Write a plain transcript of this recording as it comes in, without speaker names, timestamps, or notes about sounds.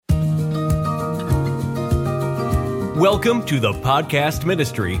Welcome to the podcast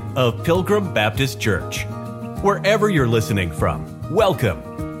ministry of Pilgrim Baptist Church. Wherever you're listening from,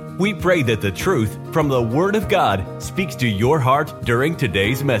 welcome. We pray that the truth from the Word of God speaks to your heart during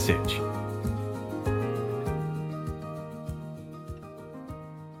today's message. The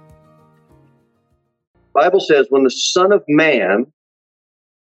Bible says, when the Son of Man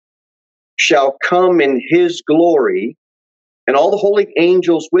shall come in his glory, and all the holy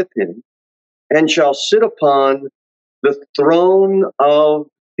angels with him, and shall sit upon the throne of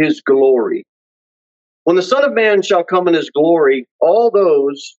his glory. When the Son of Man shall come in his glory, all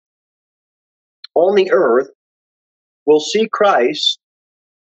those on the earth will see Christ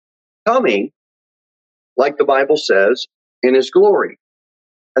coming, like the Bible says, in his glory.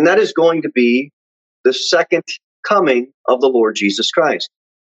 And that is going to be the second coming of the Lord Jesus Christ.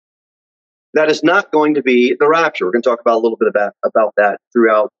 That is not going to be the rapture. We're going to talk about a little bit about that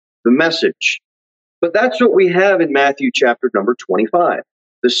throughout the message. But that's what we have in Matthew chapter number 25,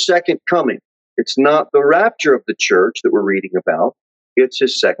 the second coming. It's not the rapture of the church that we're reading about. It's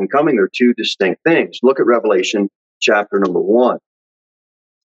his second coming. They're two distinct things. Look at Revelation chapter number 1.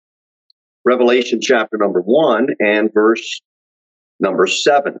 Revelation chapter number 1 and verse number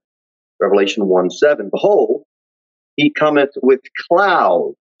 7. Revelation 1:7. Behold, he cometh with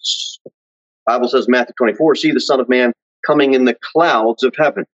clouds. The Bible says, Matthew 24, see the Son of Man coming in the clouds of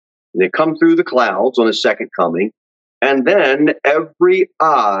heaven. They come through the clouds on his second coming, and then every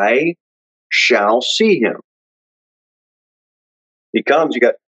eye shall see him. He comes,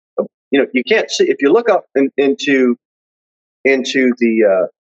 you can't see, if you look up into the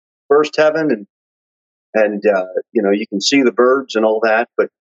first heaven and you can see the birds and all that, but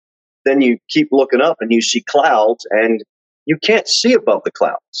then you keep looking up and you see clouds and you can't see above the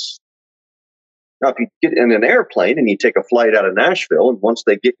clouds. Now, if you get in an airplane and you take a flight out of Nashville, and once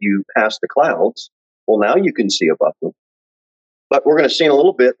they get you past the clouds, well, now you can see above them. But we're going to see in a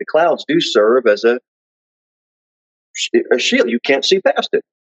little bit, the clouds do serve as a shield. You can't see past it.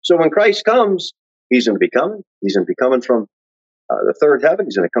 So when Christ comes, he's going to be coming. He's going to be coming from the third heaven.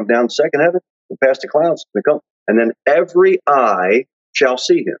 He's going to come down the second heaven and past the clouds. And then every eye shall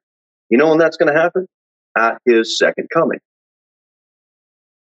see him. You know when that's going to happen? At his second coming.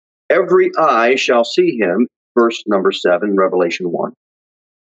 Every eye shall see him, verse number 7, Revelation 1.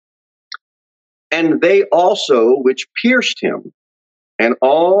 And they also which pierced him, and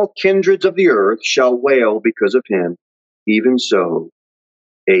all kindreds of the earth shall wail because of him. Even so,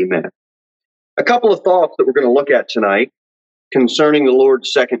 amen. A couple of thoughts that we're going to look at tonight concerning the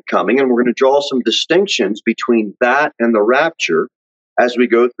Lord's second coming, and we're going to draw some distinctions between that and the rapture as we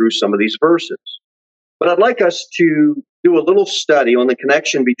go through some of these verses. But I'd like us to do a little study on the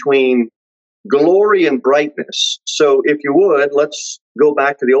connection between glory and brightness. So if you would, let's go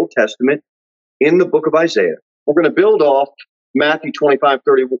back to the Old Testament in the book of Isaiah. We're going to build off Matthew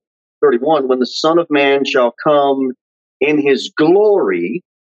 25:31, when the Son of Man shall come in his glory.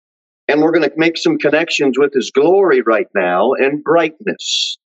 And we're going to make some connections with his glory right now and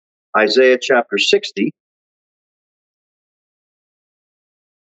brightness. Isaiah chapter 60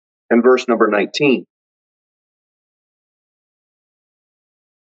 and verse number 19.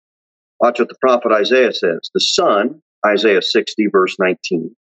 Watch what the prophet Isaiah says. The sun, Isaiah 60, verse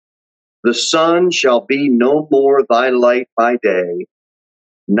 19. The sun shall be no more thy light by day,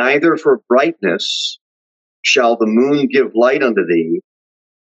 neither for brightness shall the moon give light unto thee,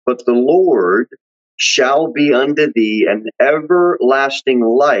 but the Lord shall be unto thee an everlasting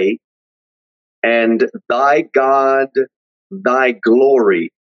light, and thy God thy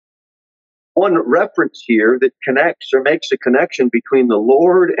glory. One reference here that connects or makes a connection between the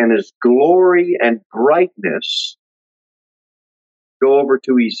Lord and his glory and brightness. Go over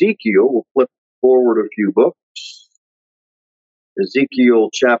to Ezekiel. We'll flip forward a few books. Ezekiel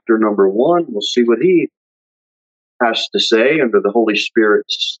chapter number 1. We'll see what he has to say under the Holy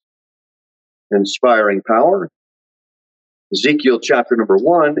Spirit's inspiring power. Ezekiel chapter number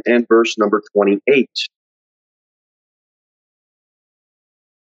 1 and verse number 28.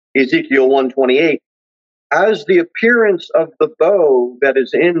 Ezekiel 1:28, as the appearance of the bow that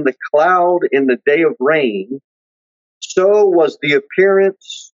is in the cloud in the day of rain, so was the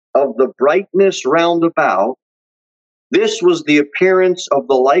appearance of the brightness round about. This was the appearance of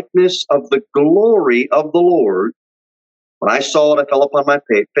the likeness of the glory of the Lord. When I saw it, I fell upon my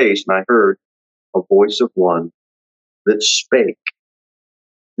face, and I heard a voice of one that spake.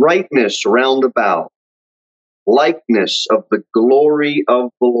 Brightness round about. Likeness of the glory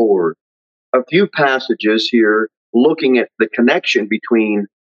of the Lord. A few passages here looking at the connection between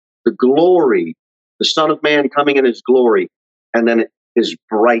the glory, the Son of Man coming in his glory, and then his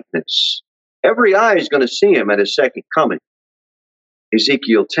brightness. Every eye is going to see him at his second coming.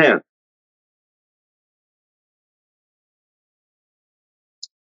 Ezekiel 10.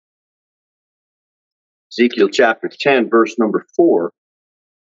 Ezekiel chapter 10, verse number 4.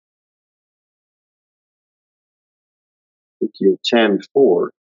 Ezekiel 10:4.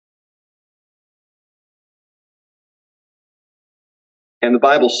 And the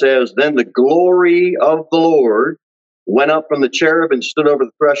Bible says, Then the glory of the Lord went up from the cherub and stood over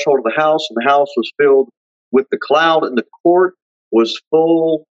the threshold of the house, and the house was filled with the cloud, and the court was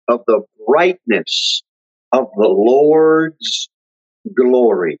full of the brightness of the Lord's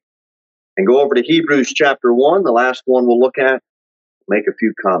glory. And go over to Hebrews chapter 1, the last one we'll look at, make a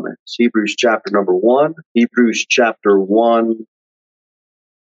few comments. Hebrews chapter number 1, Hebrews chapter 1,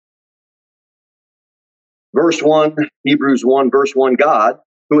 verse 1, Hebrews 1, verse 1, God,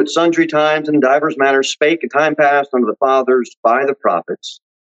 who at sundry times and in divers manners spake in time past unto the fathers by the prophets,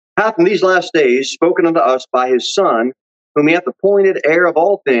 hath in these last days spoken unto us by his Son, whom he hath appointed heir of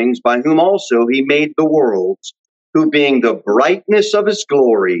all things, by whom also he made the worlds, who being the brightness of his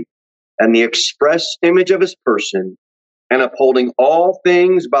glory and the express image of his person, and upholding all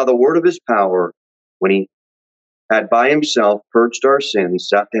things by the word of his power, when he had by himself purged our sins,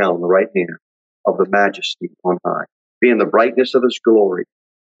 sat down on the right hand of the majesty on high, being the brightness of his glory.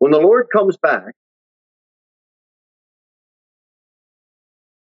 When the Lord comes back,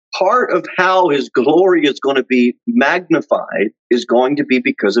 part of how his glory is going to be magnified is going to be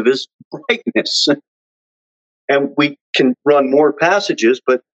because of his brightness. And we can run more passages,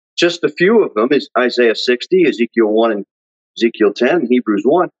 but just a few of them is Isaiah 60, Ezekiel 1, and Ezekiel 10, Hebrews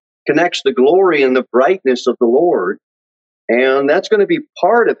 1, connects the glory and the brightness of the Lord. And that's going to be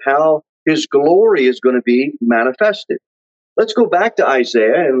part of how his glory is going to be manifested. Let's go back to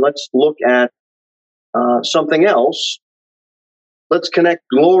Isaiah and let's look at something else. Let's connect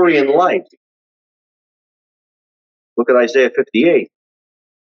glory and light. Look at Isaiah 58.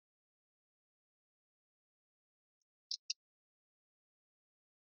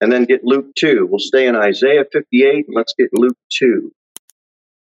 And then get Luke 2. We'll stay in Isaiah 58 and let's get Luke 2.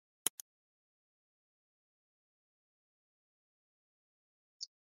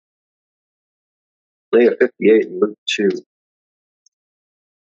 Isaiah 58 and Luke 2.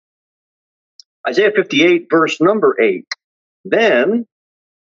 Isaiah 58, verse number 8. Then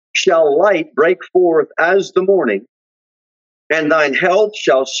shall light break forth as the morning, and thine health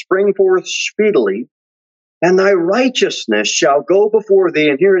shall spring forth speedily, and thy righteousness shall go before thee.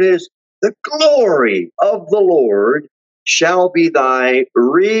 And here it is, the glory of the Lord shall be thy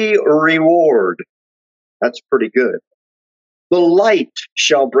reward. That's pretty good. The light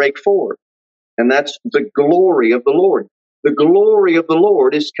shall break forth, and that's the glory of the Lord. The glory of the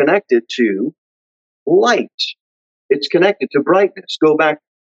Lord is connected to light. It's connected to brightness. Go back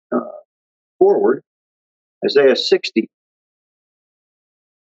forward, Isaiah 60.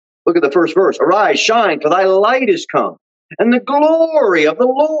 Look at the first verse. Arise, shine, for thy light is come, and the glory of the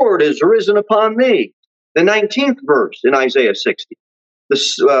Lord is risen upon thee. The 19th verse in Isaiah 60.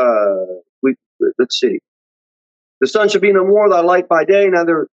 Let's see. The sun shall be no more thy light by day,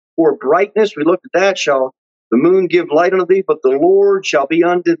 neither for brightness, we looked at that, shall the moon give light unto thee, but the Lord shall be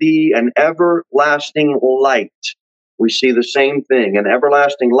unto thee an everlasting light. We see the same thing, an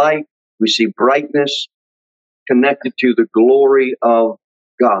everlasting light. We see brightness connected to the glory of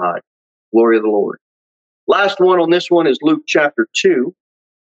God, glory of the Lord. Last one on this one is Luke chapter 2,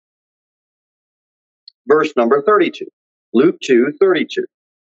 verse number 32. Luke 2:32.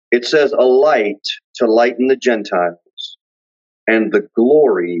 It says, a light to lighten the Gentiles and the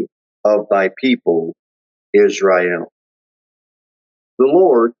glory of thy people Israel. The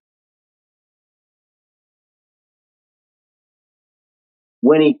Lord,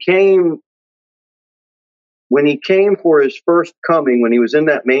 when he came for his first coming, when he was in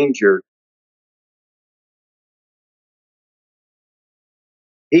that manger,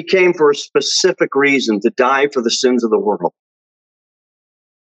 he came for a specific reason, to die for the sins of the world.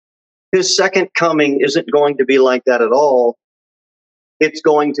 His second coming isn't going to be like that at all. It's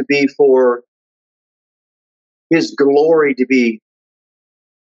going to be for his glory to be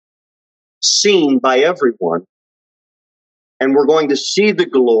seen by everyone. And we're going to see the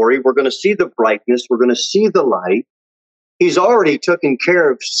glory. We're going to see the brightness. We're going to see the light. He's already taken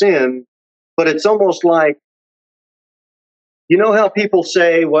care of sin, but it's almost like, you know how people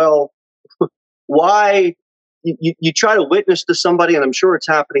say, well, why, you try to witness to somebody, and I'm sure it's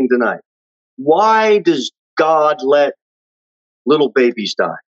happening tonight. Why does God let little babies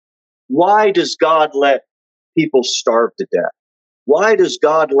die? Why does God let people starve to death? Why does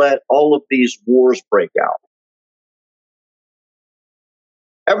God let all of these wars break out?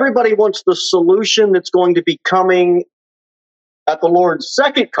 Everybody wants the solution that's going to be coming at the Lord's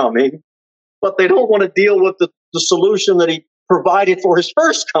second coming, but they don't want to deal with the solution that he provided for his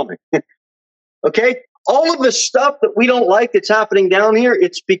first coming. Okay? All of the stuff that we don't like that's happening down here,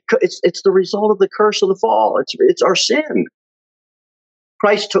 it's because it's the result of the curse of the fall. It's our sin.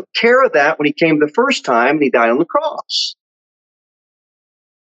 Christ took care of that when he came the first time and he died on the cross.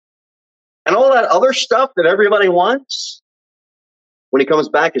 And all that other stuff that everybody wants, when he comes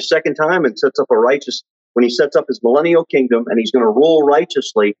back his second time and when he sets up his millennial kingdom and he's going to rule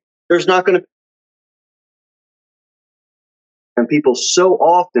righteously, there's not going to. And people so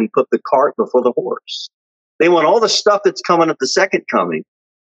often put the cart before the horse. They want all the stuff that's coming at the second coming,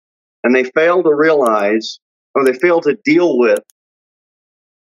 and they fail to realize, or they fail to deal with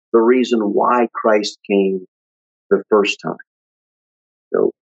the reason why Christ came the first time.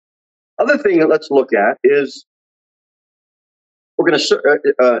 So, other thing that let's look at is we're going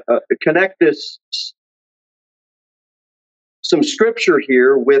to connect this some scripture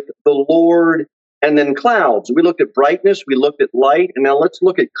here with the Lord and then clouds. We looked at brightness, we looked at light, and now let's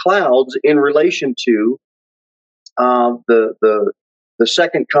look at clouds in relation to the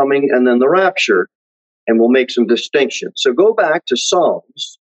second coming and then the rapture, and we'll make some distinctions. So go back to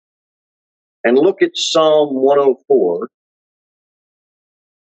Psalms and look at Psalm 104.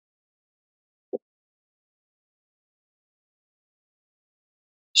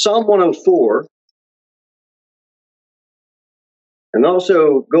 Psalm 104, and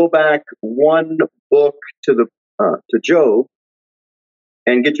also go back one book to Job,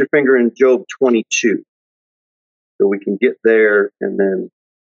 and get your finger in Job 22, so we can get there, and then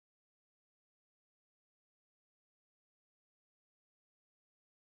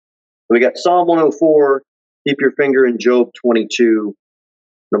we got Psalm 104. Keep your finger in Job 22.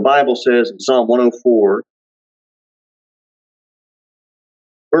 The Bible says in Psalm 104.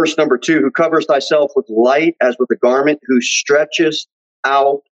 Verse number 2, who covers thyself with light as with a garment, who stretches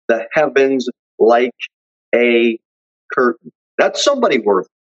out the heavens like a curtain. That's somebody worth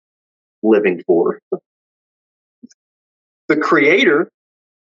living for. The Creator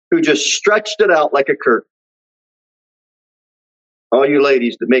who just stretched it out like a curtain. All you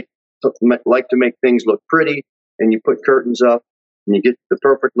ladies that like to make things look pretty, and you put curtains up, and you get the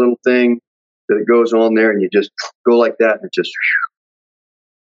perfect little thing that it goes on there, and you just go like that, and it just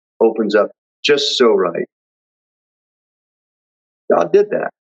opens up just so right. God did that,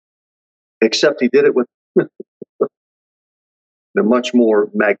 except he did it with the much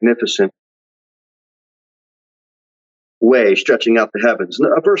more magnificent way, stretching out the heavens.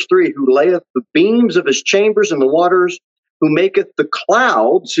 Verse 3, who layeth the beams of his chambers in the waters, who maketh the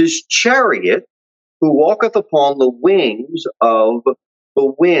clouds his chariot, who walketh upon the wings of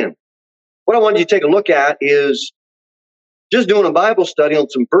the wind. What I wanted you to take a look at is just doing a Bible study on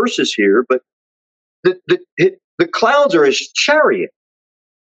some verses here, but the clouds are his chariot.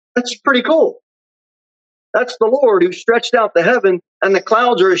 That's pretty cool. That's the Lord who stretched out the heaven, and the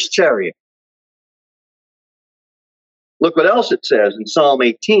clouds are his chariot. Look what else it says in Psalm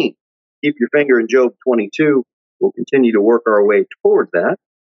 18. Keep your finger in Job 22. We'll continue to work our way toward that.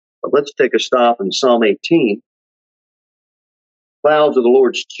 But let's take a stop in Psalm 18. Clouds are the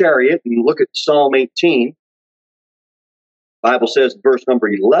Lord's chariot. And look at Psalm 18. The Bible says in verse number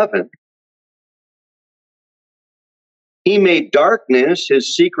 11, he made darkness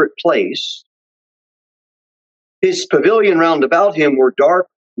his secret place. His pavilion round about him were dark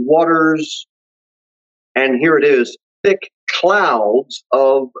waters, and here it is, thick clouds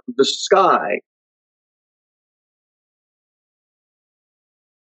of the sky.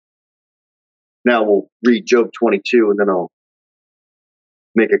 Now we'll read Job 22, and then I'll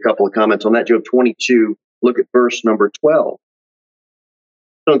make a couple of comments on that. Job 22, look at verse number 12.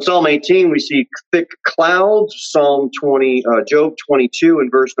 So in Psalm 18, we see thick clouds. Job 22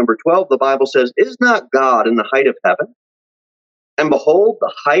 and verse number 12, the Bible says, is not God in the height of heaven? And behold,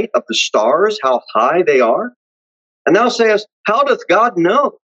 the height of the stars, how high they are. And thou sayest, how doth God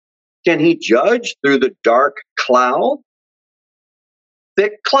know? Can he judge through the dark cloud?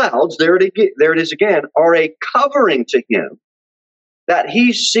 Thick clouds, there it is again, are a covering to him, that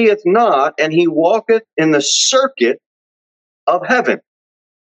he seeth not, and he walketh in the circuit of heaven.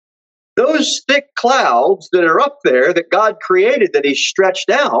 Those thick clouds that are up there that God created, that he stretched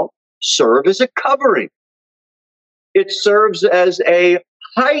out, serve as a covering. It serves as a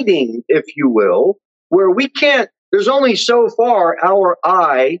hiding, if you will, where we can't, there's only so far our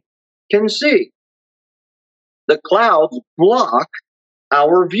eye can see. The clouds block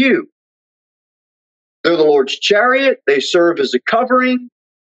our view. They're the Lord's chariot. They serve as a covering.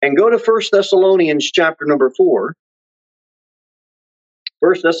 And go to 1 Thessalonians chapter number 4.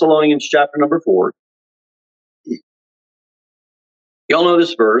 First Thessalonians chapter number 4. Y'all know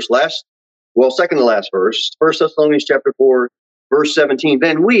this verse, second to last verse, First Thessalonians chapter 4, verse 17.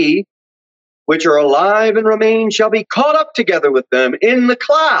 Then we, which are alive and remain, shall be caught up together with them in the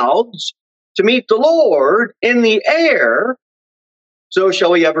clouds to meet the Lord in the air. So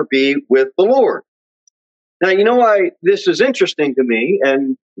shall we ever be with the Lord. Now, you know why this is interesting to me,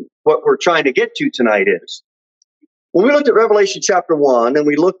 and what we're trying to get to tonight is, when we looked at Revelation chapter 1, and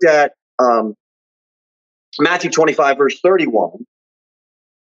we looked at Matthew 25, verse 31,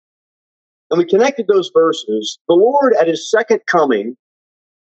 and we connected those verses, the Lord at his second coming,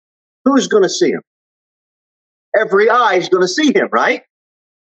 who's going to see him? Every eye is going to see him, right?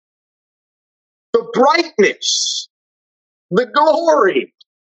 The brightness, the glory,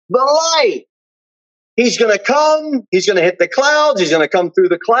 the light. He's going to come, he's going to hit the clouds, he's going to come through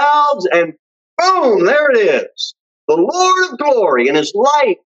the clouds, and boom, there it is. The Lord of glory and his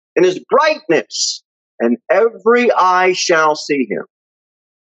light and his brightness, and every eye shall see him.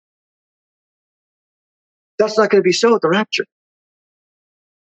 That's not going to be so at the rapture.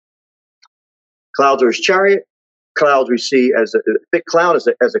 Clouds are his chariot. Clouds we see as a thick cloud, as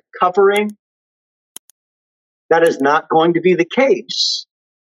a covering. That is not going to be the case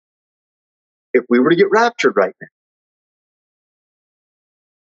if we were to get raptured right now.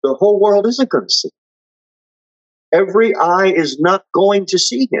 The whole world isn't going to see him. Every eye is not going to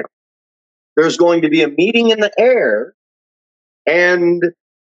see him. There's going to be a meeting in the air, and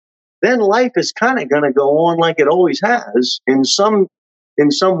then life is kind of going to go on like it always has in some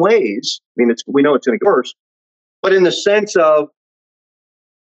ways. I mean, we know it's going to get worse, but in the sense of,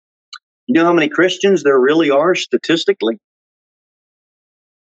 you know how many Christians there really are statistically?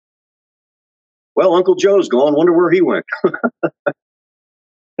 Well, Uncle Joe's gone. Wonder where he went.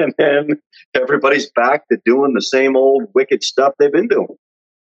 And then everybody's back to doing the same old wicked stuff they've been doing.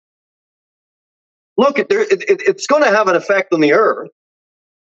 Look, it's going to have an effect on the earth,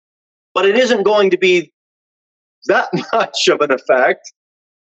 but it isn't going to be that much of an effect.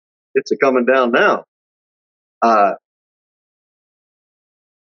 It's coming down now.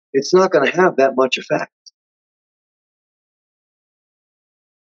 It's not going to have that much effect.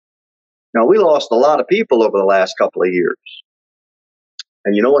 Now, we lost a lot of people over the last couple of years.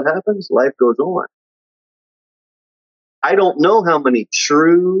 And you know what happens? Life goes on. I don't know how many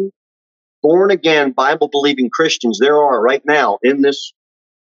true, born-again, Bible-believing Christians there are right now in this,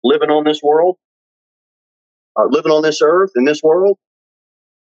 living on this world, living on this earth, in this world.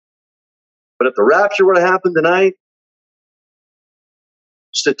 But if the rapture were to happen tonight,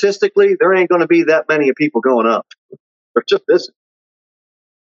 statistically, there ain't going to be that many people going up. There just isn't.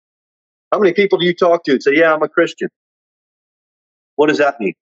 How many people do you talk to and say, yeah, I'm a Christian? What does that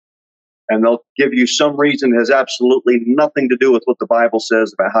mean? And they'll give you some reason that has absolutely nothing to do with what the Bible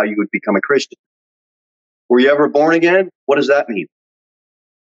says about how you would become a Christian. Were you ever born again? What does that mean?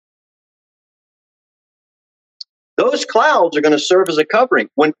 Those clouds are going to serve as a covering.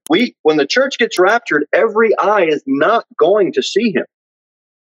 When the church gets raptured, every eye is not going to see him.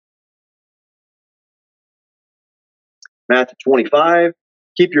 Matthew 25.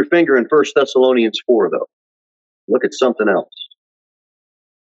 Keep your finger in 1 Thessalonians 4, though. Look at something else.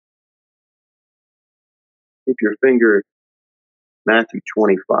 Keep your finger, Matthew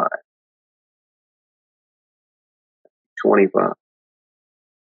 25. 25.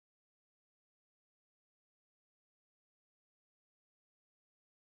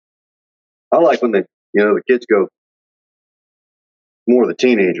 I like when the kids go, more the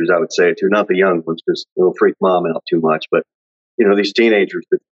teenagers, I would say, too, not the young ones, because it'll freak mom out too much. But, these teenagers,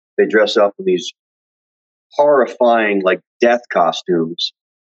 they dress up in these horrifying, like, death costumes.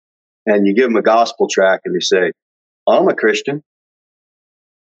 And you give them a gospel tract and they say, I'm a Christian.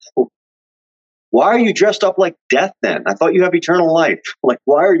 Why are you dressed up like death then? I thought you have eternal life. Like,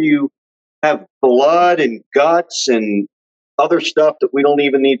 why are you have blood and guts and other stuff that we don't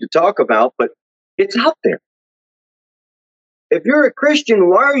even need to talk about, but it's out there. If you're a Christian,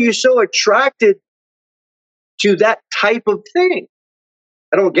 why are you so attracted to that type of thing?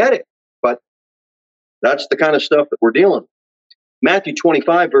 I don't get it, but that's the kind of stuff that we're dealing with. Matthew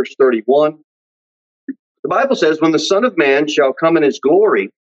 25, verse 31. The Bible says, when the Son of Man shall come in his glory,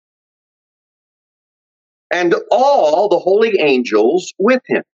 and all the holy angels with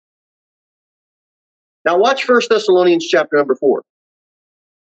him. Now watch 1 Thessalonians chapter number 4.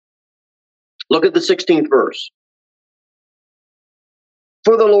 Look at the 16th verse.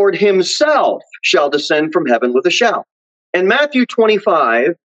 For the Lord himself shall descend from heaven with a shout. In Matthew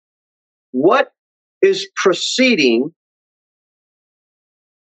 25, what is preceding?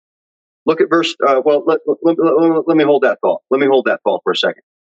 Look at verse, let me hold that thought. Let me hold that thought for a second.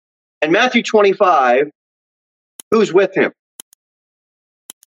 In Matthew 25, who's with him?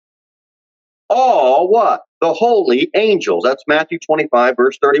 All what? The holy angels. That's Matthew 25,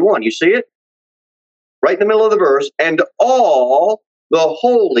 verse 31. You see it? Right in the middle of the verse. And all the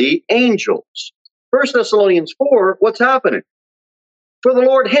holy angels. 1 Thessalonians 4, what's happening? For the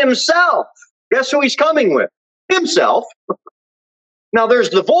Lord himself. Guess who he's coming with? Himself. Now there's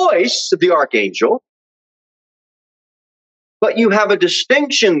the voice of the archangel. But you have a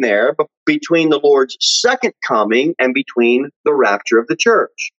distinction there between the Lord's second coming and between the rapture of the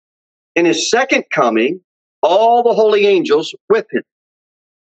church. In his second coming, all the holy angels with him.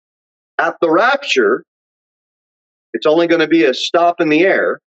 At the rapture, it's only going to be a stop in the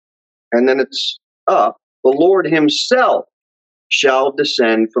air, and then it's up. The Lord himself shall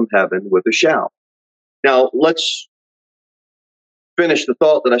descend from heaven with a shout. Now, let's finish the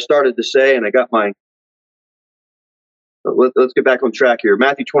thought that I started to say, and I got my... Let's get back on track here.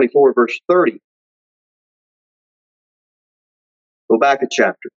 Matthew 24, verse 30. Go back a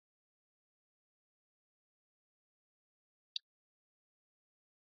chapter.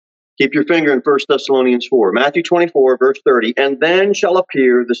 Keep your finger in 1 Thessalonians 4. Matthew 24, verse 30. And then shall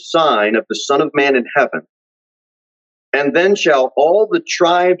appear the sign of the Son of Man in heaven. And then shall all the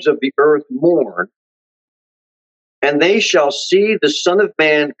tribes of the earth mourn. And they shall see the Son of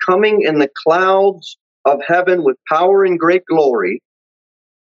Man coming in the clouds of heaven with power and great glory.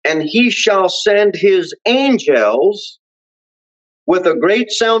 And he shall send his angels with a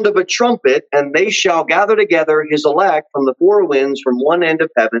great sound of a trumpet, and they shall gather together his elect from the four winds, from one end of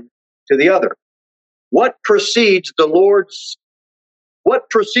heaven to the other. What precedes the Lord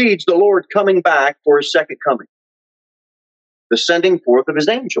coming back for his second coming? The sending forth of his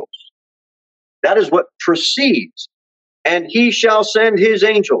angels. That is what precedes. And he shall send his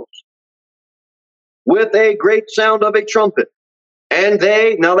angels with a great sound of a trumpet. And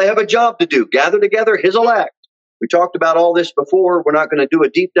they have a job to do. Gather together his elect. We talked about all this before. We're not going to do a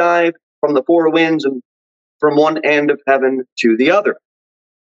deep dive from the four winds and from one end of heaven to the other.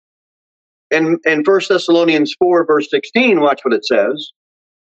 In 1 Thessalonians 4, verse 16, watch what it says.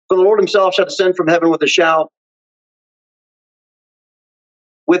 For the Lord himself shall descend from heaven with a shout,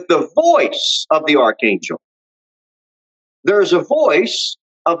 with the voice of the archangel. There's a voice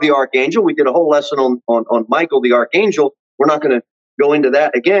of the archangel. We did a whole lesson on Michael the archangel. We're not going to go into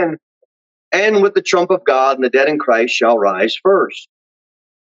that again. And with the trump of God, and the dead in Christ shall rise first.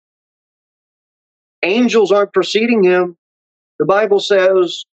 Angels aren't preceding him. The Bible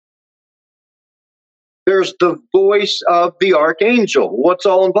says there's the voice of the archangel. What's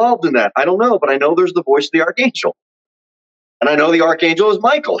all involved in that? I don't know, but I know there's the voice of the archangel. And I know the archangel is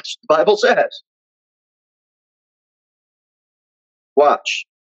Michael, as the Bible says. Watch,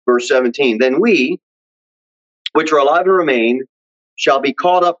 verse 17. Then we, which are alive and remain, shall be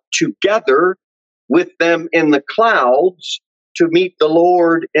caught up together with them in the clouds to meet the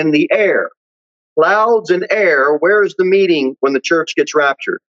Lord in the air. Clouds and air, where's the meeting when the church gets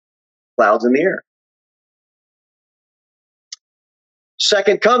raptured? Clouds in the air.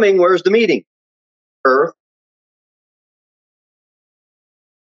 Second coming, where's the meeting? Earth.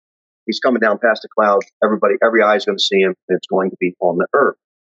 He's coming down past the clouds. Every eye is going to see him, and it's going to be on the earth.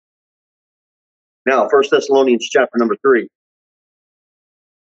 Now, 1 Thessalonians chapter number 3.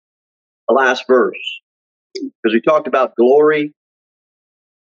 The last verse. Because we talked about glory.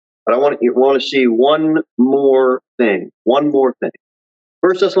 But I want to see one more thing. One more thing.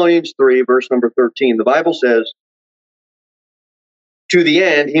 1 Thessalonians 3, verse number 13. The Bible says, to the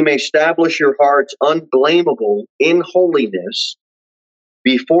end he may establish your hearts unblameable in holiness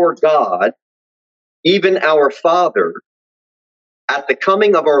before God, even our Father, at the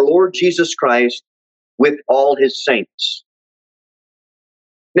coming of our Lord Jesus Christ with all his saints.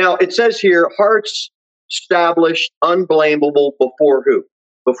 Now, it says here, hearts established unblameable before who?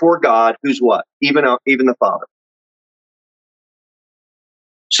 Before God, who's what? Even the Father.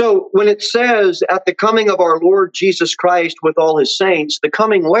 So when it says at the coming of our Lord Jesus Christ with all his saints, the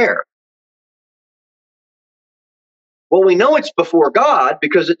coming where? Well, we know it's before God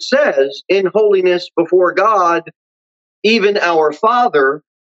because it says in holiness before God, even our Father.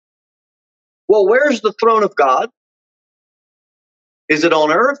 Well, where's the throne of God? Is it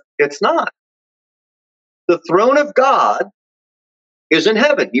on earth? It's not. The throne of God is in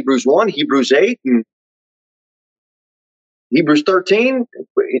heaven. Hebrews 1, Hebrews 8, and Hebrews 13.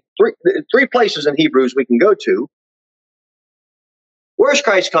 Three places in Hebrews we can go to. Where's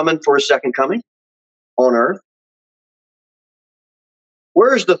Christ coming for his second coming? On earth.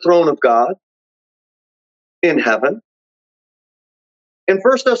 Where's the throne of God? In heaven. In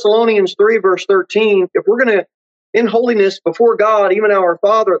 1 Thessalonians 3, verse 13, if we're going to, in holiness before God, even our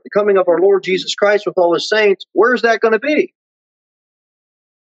Father, at the coming of our Lord Jesus Christ with all his saints, where's that going to be?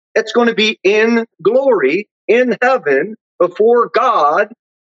 It's going to be in glory, in heaven, before God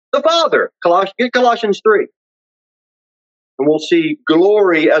the Father. Get Colossians 3. And we'll see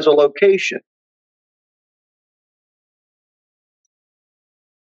glory as a location.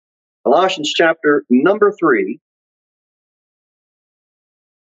 Colossians chapter number 3.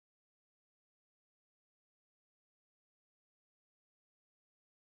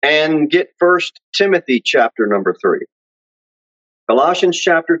 And get 1 Timothy chapter number 3. Colossians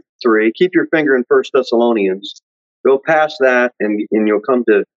chapter 3. Keep your finger in 1 Thessalonians. Go past that and you'll come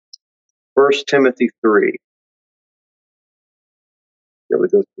to 1 Timothy 3. We'll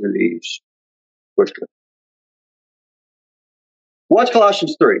go through these quickly. What's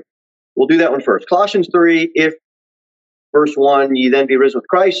Colossians 3? We'll do that one first. Colossians 3, if verse 1, ye then be risen with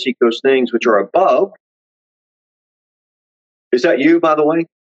Christ, seek those things which are above. Is that you, by the way?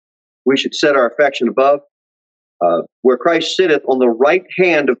 We should set our affection above, where Christ sitteth on the right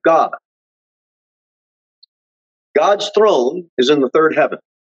hand of God. God's throne is in the third heaven.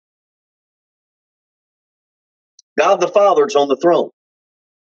 God the Father is on the throne.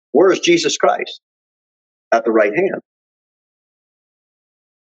 Where is Jesus Christ? At the right hand.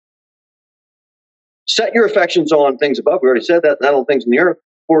 Set your affections on things above. We already said that, not on things in the earth.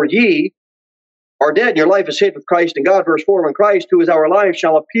 For ye are dead, and your life is hid with Christ in God. Verse 4, when Christ, who is our life,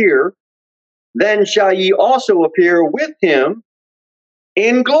 shall appear, then shall ye also appear with him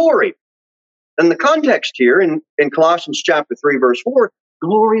in glory. And the context here in Colossians chapter 3, verse 4,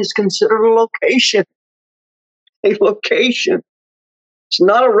 glory is considered a location. A location. It's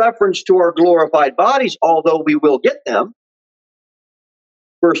not a reference to our glorified bodies, although we will get them.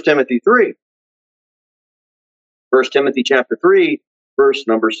 1 Timothy 3. 1 Timothy chapter 3, verse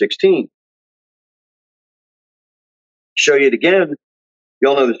number 16. Show you it again. You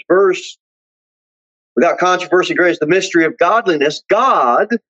all know this verse. Without controversy, great is the mystery of godliness. God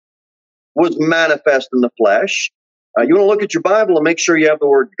was manifest in the flesh. You want to look at your Bible and make sure you have the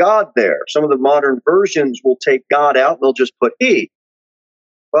word God there. Some of the modern versions will take God out and they'll just put he.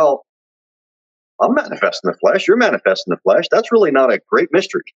 Well, I'm manifest in the flesh. You're manifest in the flesh. That's really not a great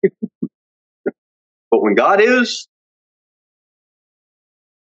mystery. But when God is,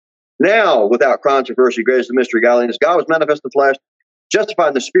 now, without controversy, great is the mystery of godliness. God was manifest in the flesh, justified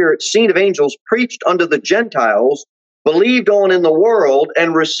in the spirit, seen of angels, preached unto the Gentiles, believed on in the world,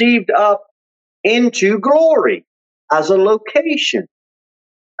 and received up into glory as a location.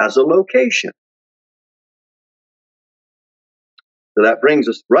 As a location. So that brings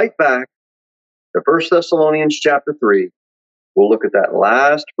us right back to 1 Thessalonians chapter 3. We'll look at that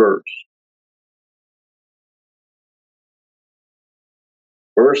last verse.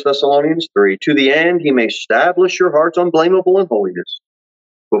 1 Thessalonians 3, to the end he may establish your hearts unblameable in holiness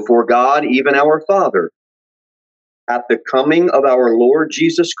before God, even our Father, at the coming of our Lord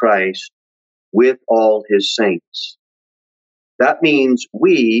Jesus Christ with all his saints. That means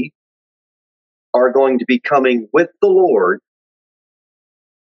we are going to be coming with the Lord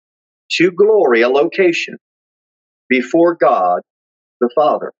to glory, a location, before God the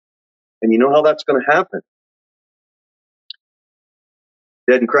Father. And you know how that's going to happen?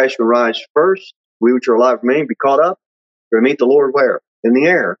 Dead in Christ will rise first. We which are alive remain, be caught up. We're going to meet the Lord where? In the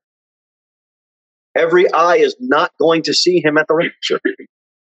air. Every eye is not going to see him at the rapture.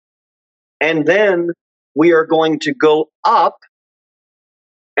 And then we are going to go up,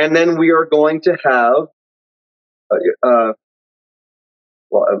 and then we are going to have, I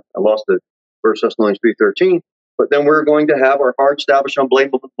lost the 1 Thessalonians 3:13, but then we're going to have our hearts established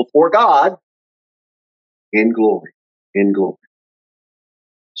unblameable before God in glory. In glory.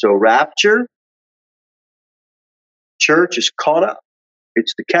 So rapture, church is caught up.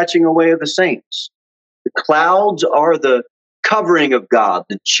 It's the catching away of the saints. The clouds are the covering of God,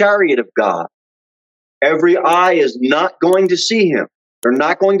 the chariot of God. Every eye is not going to see him. They're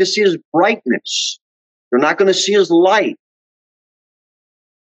not going to see his brightness. They're not going to see his light.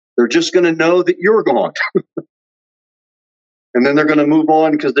 They're just going to know that you're gone. And then they're going to move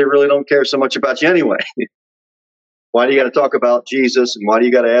on because they really don't care so much about you anyway. Why do you got to talk about Jesus? And why do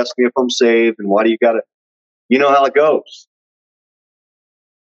you got to ask me if I'm saved? And why do you got to, you know how it goes.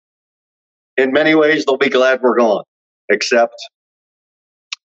 In many ways, they'll be glad we're gone, except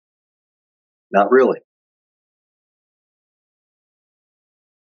not really.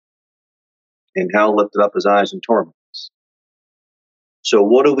 And Hal lifted up his eyes in torments. So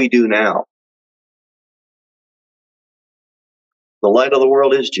what do we do now? The light of the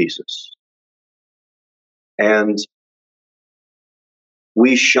world is Jesus. And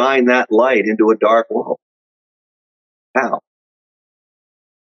we shine that light into a dark world. How?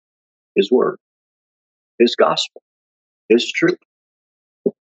 His word, his gospel, his truth.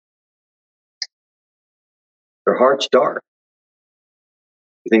 Their heart's dark.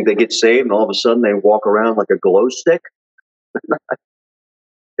 You think they get saved and all of a sudden they walk around like a glow stick?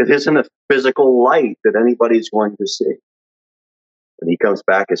 It isn't a physical light that anybody's going to see. When he comes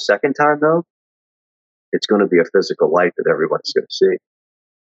back a second time, though, it's going to be a physical light that everybody's going to see.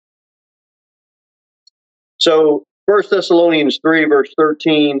 So 1 Thessalonians 3, verse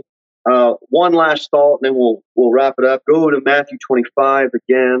 13, one last thought, and then we'll wrap it up. Go to Matthew 25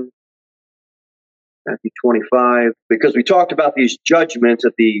 again. Matthew 25, because we talked about these judgments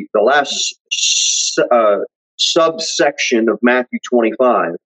at the last subsection of Matthew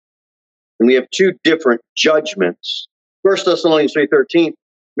 25. And we have two different judgments. 1 Thessalonians 3:13,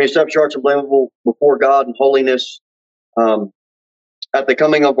 may set up your hearts blameable before God in holiness at the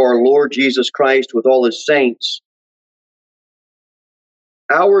coming of our Lord Jesus Christ with all his saints.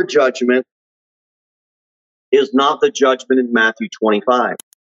 Our judgment is not the judgment in Matthew 25.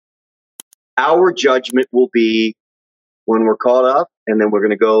 Our judgment will be when we're caught up, and then we're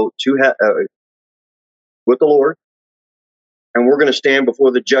going to go to with the Lord, and we're going to stand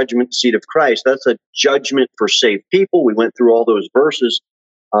before the judgment seat of Christ. That's a judgment for saved people. We went through all those verses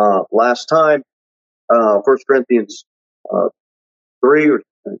last time. 1 Corinthians 3 or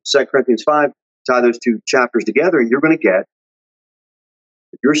 2 Corinthians 5, tie those two chapters together, and you're going to get,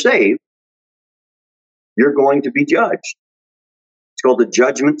 if you're saved, you're going to be judged. It's called the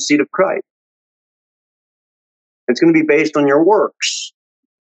judgment seat of Christ. It's going to be based on your works.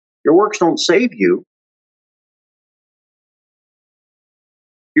 Your works don't save you.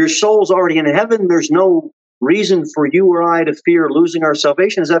 Your soul's already in heaven. There's no reason for you or I to fear losing our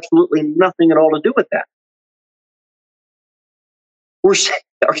salvation. There's absolutely nothing at all to do with that. We're saved.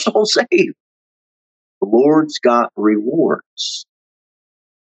 Our soul's saved. The Lord's got rewards.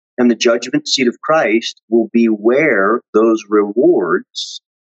 And the judgment seat of Christ will be where those rewards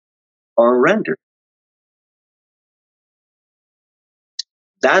are rendered.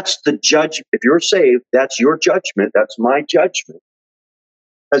 That's the judgment. If you're saved, that's your judgment. That's my judgment.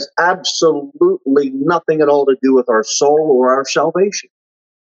 It has absolutely nothing at all to do with our soul or our salvation.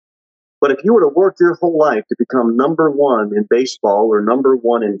 But if you were to work your whole life to become number one in baseball or number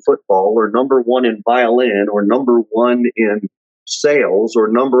one in football or number one in violin or number one in sales or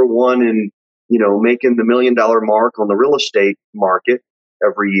number one in, making the $1 million mark on the real estate market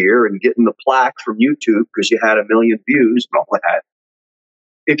every year and getting the plaque from YouTube because you had 1 million views and all that,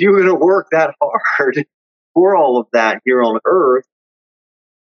 if you were going to work that hard for all of that here on earth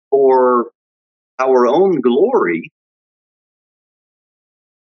for our own glory,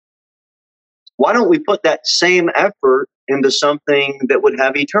 why don't we put that same effort into something that would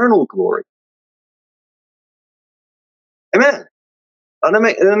have eternal glory? Amen. Does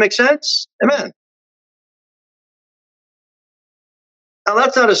that make sense? Amen. Now,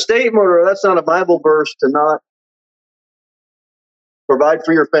 that's not a statement or that's not a Bible verse to not provide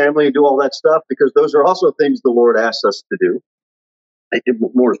for your family and do all that stuff, because those are also things the Lord asks us to do. They did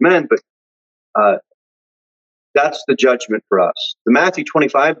more as men, but that's the judgment for us. The Matthew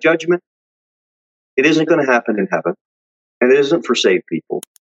 25 judgment, it isn't going to happen in heaven, and it isn't for saved people.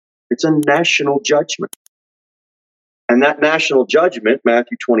 It's a national judgment. And that national judgment,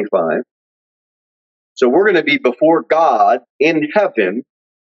 Matthew 25, so we're going to be before God in heaven.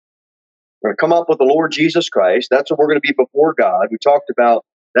 We're going to come up with the Lord Jesus Christ. That's what we're going to be before God. We talked about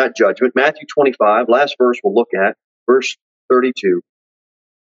that judgment. Matthew 25, last verse we'll look at, verse 32.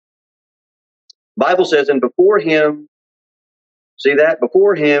 The Bible says, and before him, see that?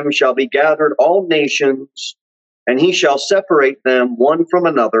 Before him shall be gathered all nations, and he shall separate them one from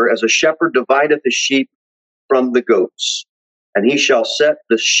another, as a shepherd divideth the sheep from the goats. And he shall set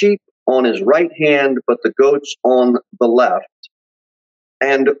the sheep on his right hand, but the goats on the left.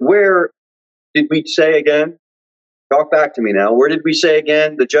 And where did we say again? Talk back to me now. Where did we say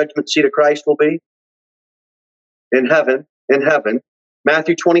again the judgment seat of Christ will be? In heaven. In heaven.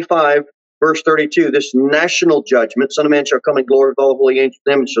 Matthew 25, verse 32. This national judgment, Son of Man shall come in glory with all holy angels,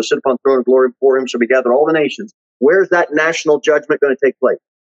 and shall sit upon the throne of glory. Before him shall be gathered all the nations. Where's that national judgment going to take place?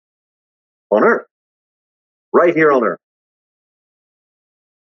 On earth. Right here on earth.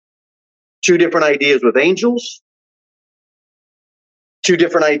 Two different ideas with angels. Two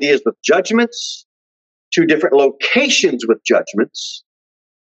different ideas with judgments. Two different locations with judgments.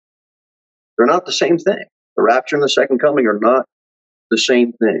 They're not the same thing. The rapture and the second coming are not the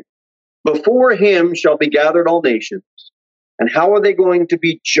same thing. Before him shall be gathered all nations. And how are they going to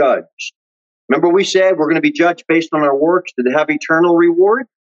be judged? Remember we said we're going to be judged based on our works. Did it have eternal reward?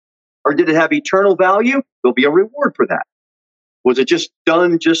 Or did it have eternal value? There'll be a reward for that. Was it just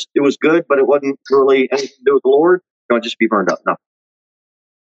done, it was good, but it wasn't really anything to do with the Lord? Don't just be burned up. No.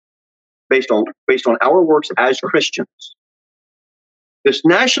 Based on our works as Christians. This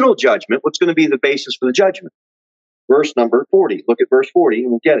national judgment, what's going to be the basis for the judgment? Verse number 40. Look at verse 40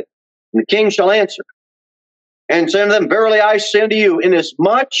 and we'll get it. And the king shall answer and say unto them, Verily I say unto you,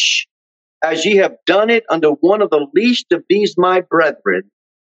 inasmuch as ye have done it unto one of the least of these my brethren,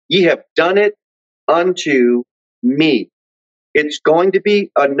 ye have done it unto me. It's going to be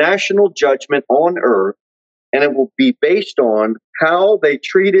a national judgment on earth, and it will be based on how they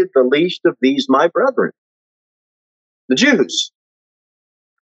treated the least of these my brethren, the Jews.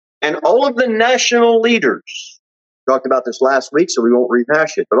 And all of the national leaders, talked about this last week, so we won't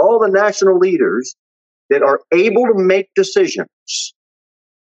rehash it, but all the national leaders that are able to make decisions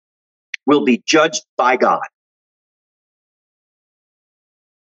will be judged by God.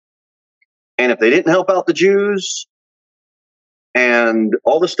 And if they didn't help out the Jews and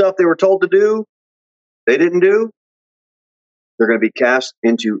all the stuff they were told to do, they didn't do, they're going to be cast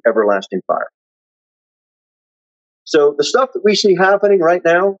into everlasting fire. So the stuff that we see happening right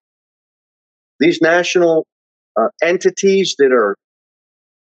now, these national entities that are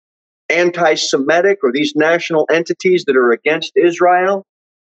anti-Semitic, or these national entities that are against Israel,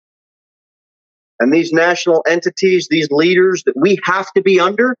 and these national entities, these leaders that we have to be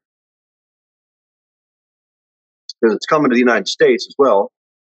under, because it's coming to the United States as well.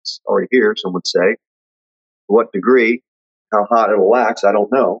 It's already here, some would say. To what degree, how hot it'll wax, I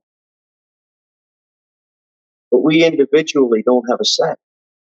don't know. But we individually don't have a say.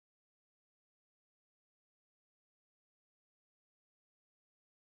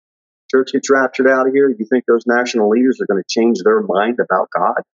 Church gets raptured out of here. You think those national leaders are going to change their mind about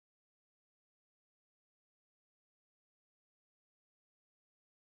God?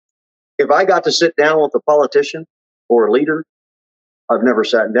 If I got to sit down with a politician or a leader, I've never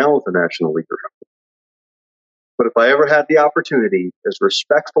sat down with a national leader. But if I ever had the opportunity, as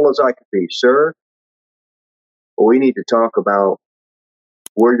respectful as I could be, sir, we need to talk about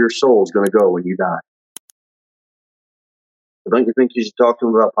where your soul is going to go when you die. Don't you think you should talk to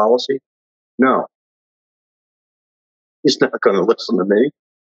him about policy? No. He's not going to listen to me.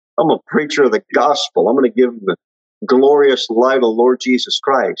 I'm a preacher of the gospel. I'm going to give him the glorious light of the Lord Jesus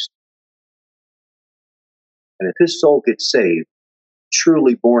Christ. And if his soul gets saved,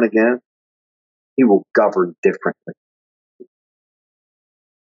 truly born again, he will govern differently.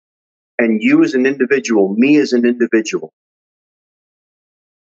 And you as an individual, me as an individual,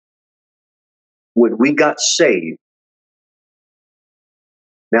 when we got saved,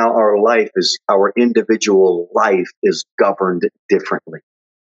 now our individual life is governed differently.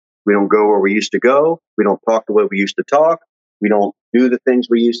 We don't go where we used to go. We don't talk the way we used to talk. We don't do the things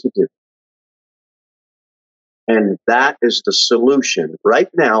we used to do. And that is the solution right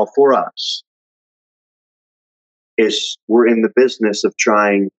now for us. Is we're in the business of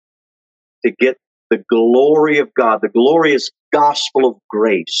trying to get the glory of God, the glorious gospel of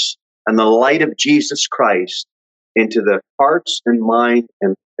grace, and the light of Jesus Christ into the hearts and mind,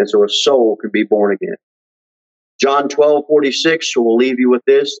 and so a soul can be born again. John 12:46, so we'll leave you with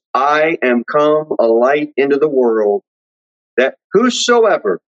this. I am come a light into the world, that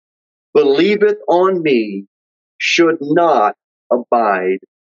whosoever believeth on me should not abide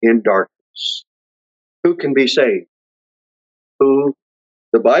in darkness. Who can be saved? Who?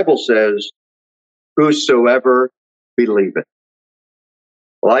 The Bible says, whosoever believeth.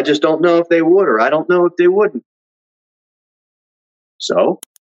 Well, I just don't know if they would, or I don't know if they wouldn't. So,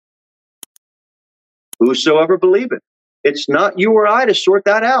 whosoever believeth. It's not you or I to sort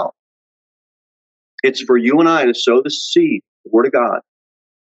that out. It's for you and I to sow the seed, the word of God.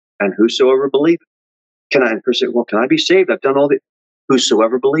 And whosoever believeth. Can I be saved? I've done all the.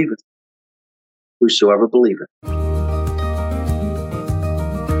 Whosoever believeth. Whosoever believeth.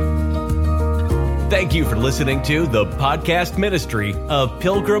 Thank you for listening to the podcast ministry of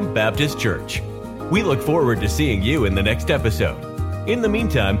Pilgrim Baptist Church. We look forward to seeing you in the next episode. In the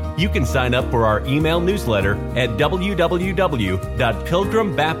meantime, you can sign up for our email newsletter at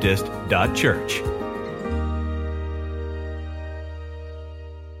www.pilgrimbaptist.church.